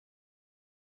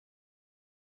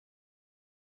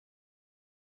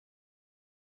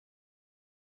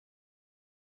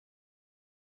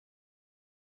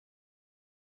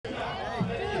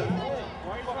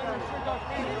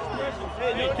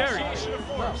Hey, Kerry.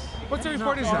 What's the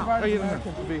report is now? Are you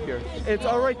American to be here? It's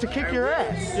all right to kick your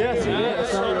ass. Yes, it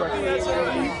is.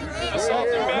 Assault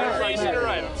and battery is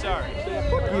right. I'm sorry.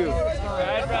 Fuck you.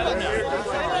 I'd rather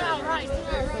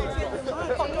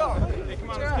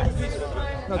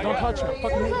No, don't touch me.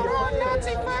 Fucking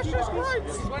Nazi fascist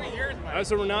rights.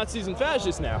 So we're Nazis and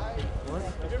fascists now.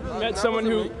 You met someone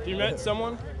who? You met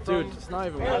someone? Dude, it's not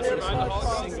even worse.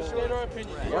 Why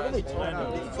do they talk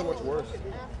about it? It's so much worse.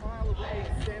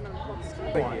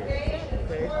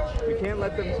 We can't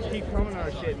let them keep coming on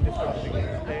our shit and disrupting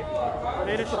it, okay?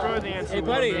 They destroyed the answer. Hey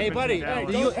buddy, oh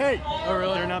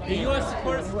really? They're not being. The U.S.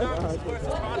 supports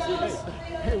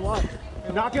Hey, what?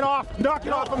 Knock it off! Knock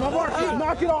it off! I'm working!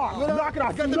 Knock it off! Knock it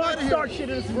off! Do not start shit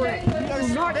in this ring! Do not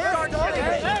start shit!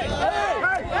 Hey!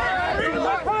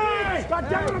 God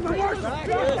damn it, I'm the worst! Back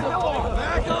off!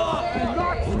 Back off! Do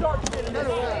not start shit in this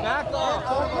ring! Back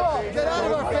off! Get out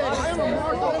of our face! I am a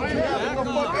marshal! Get the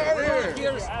fuck out of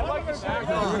here!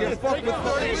 Get fucked with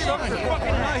 30 shots! We're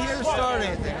fucking not here to start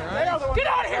anything, alright? Get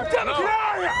out of here, Tim! Get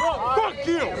out of here! Fuck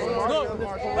you!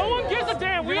 No one gives a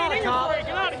damn. We ain't in your parade.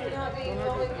 Get out of here.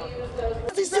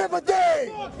 Nazi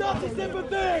sympathy! Nazi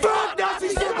sympathy! Fuck Nazi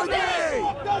sympathy!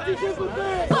 Nazi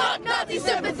sympathy! Fuck Nazi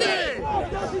sympathy!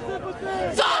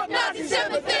 Fuck Nazi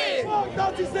sympathy! Fuck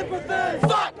Nazi sympathy!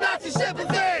 Fuck Nazi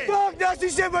sympathy! Fuck Nazi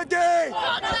sympathy!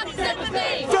 Fuck Nazi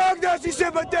sympathy! Fuck Nazi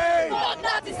sympathy! Fuck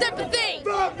Nazi sympathy!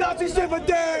 Fuck Nazi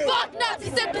sympathy! Fuck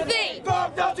Nazi sympathy!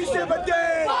 Fuck Nazi sympathy!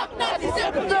 Fuck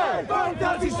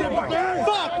Nazi sympathy! Fuck Nazi sympathy!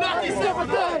 Fuck Nazi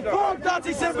sympathy! Fuck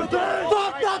Nazi sympathy!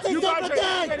 Fuck Nazi sympathy!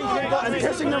 I'm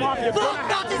pissing them off. Fuck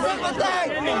Nazi sympathy!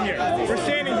 We're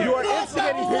standing here. You are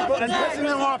instigating people and pissing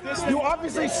them off. You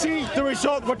obviously see the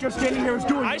result of what you're standing here is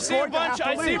doing. I see a bunch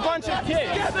of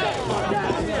kids.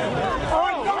 All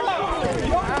right,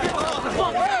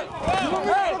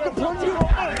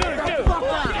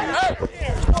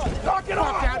 knock it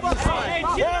off!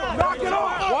 Knock it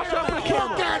off! Watch out for the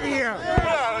camera! Get out of here!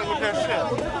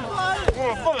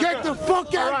 Get the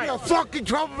fuck out of here, fucking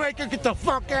troublemaker! Get the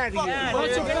fuck out of here! Get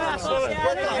out!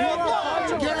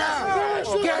 Get out!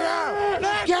 Get out!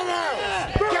 Get out!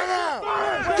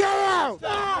 Get out! Get out!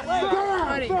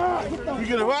 You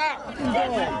get out!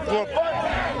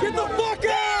 Get the fuck out! Get the fuck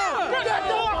out! Get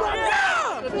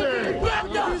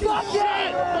the fuck out!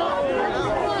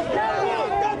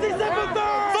 Nazi sympathy!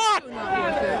 Fuck!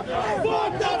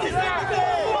 Fuck Nazi sympathy!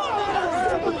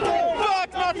 Fuck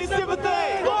Nazi sympathy!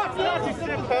 Fuck Nazi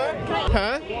sympathy!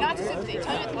 Huh? Nazi sympathy.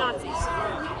 Tell me about the Nazis.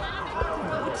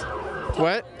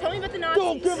 What? Tell me about the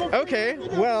Nazis. Okay,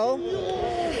 well,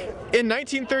 in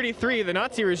 1933, the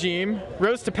Nazi regime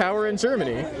rose to power in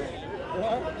Germany.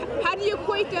 How do you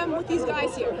equate them with these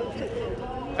guys here?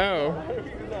 Oh.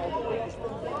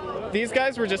 These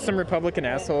guys were just some Republican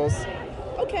assholes.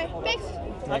 Okay, thanks.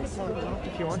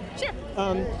 If you want. Sure.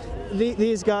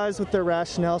 These guys with their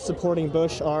rationale supporting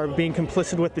Bush are being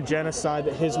complicit with the genocide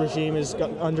that his regime is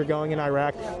undergoing in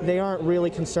Iraq. They aren't really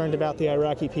concerned about the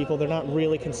Iraqi people. They're not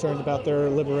really concerned about their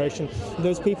liberation.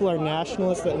 Those people are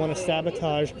nationalists that want to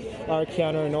sabotage our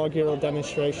counter-inaugural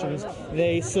demonstrations.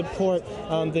 They support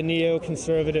the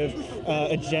neoconservative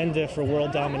agenda for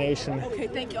world domination. Okay,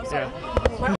 thank you. I'm sorry.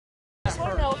 I just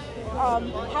want to know,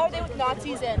 how are they with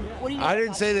Nazis and what do you know? I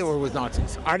didn't say they were with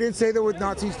Nazis. I didn't say they were with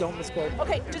Nazis. Don't misquote.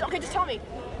 Okay, just tell me.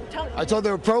 I told they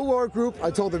were a pro-war group.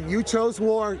 I told them you chose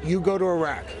war, you go to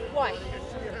Iraq. Why?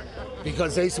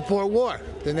 Because they support war.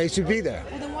 Then they should be there.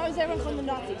 Well, then why was everyone calling them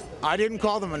Nazis? I didn't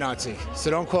call them a Nazi, so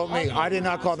don't quote me. I did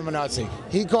not call them a Nazi.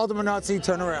 He called them a Nazi.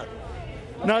 Turn around.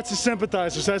 Nazi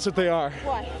sympathizers, that's what they are.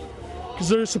 Why? Because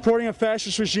they're supporting a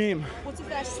fascist regime. What's a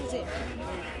fascist regime?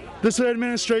 This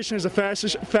administration is a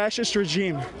fascist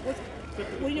regime. What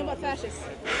do you know about fascists?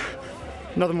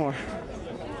 Nothing more.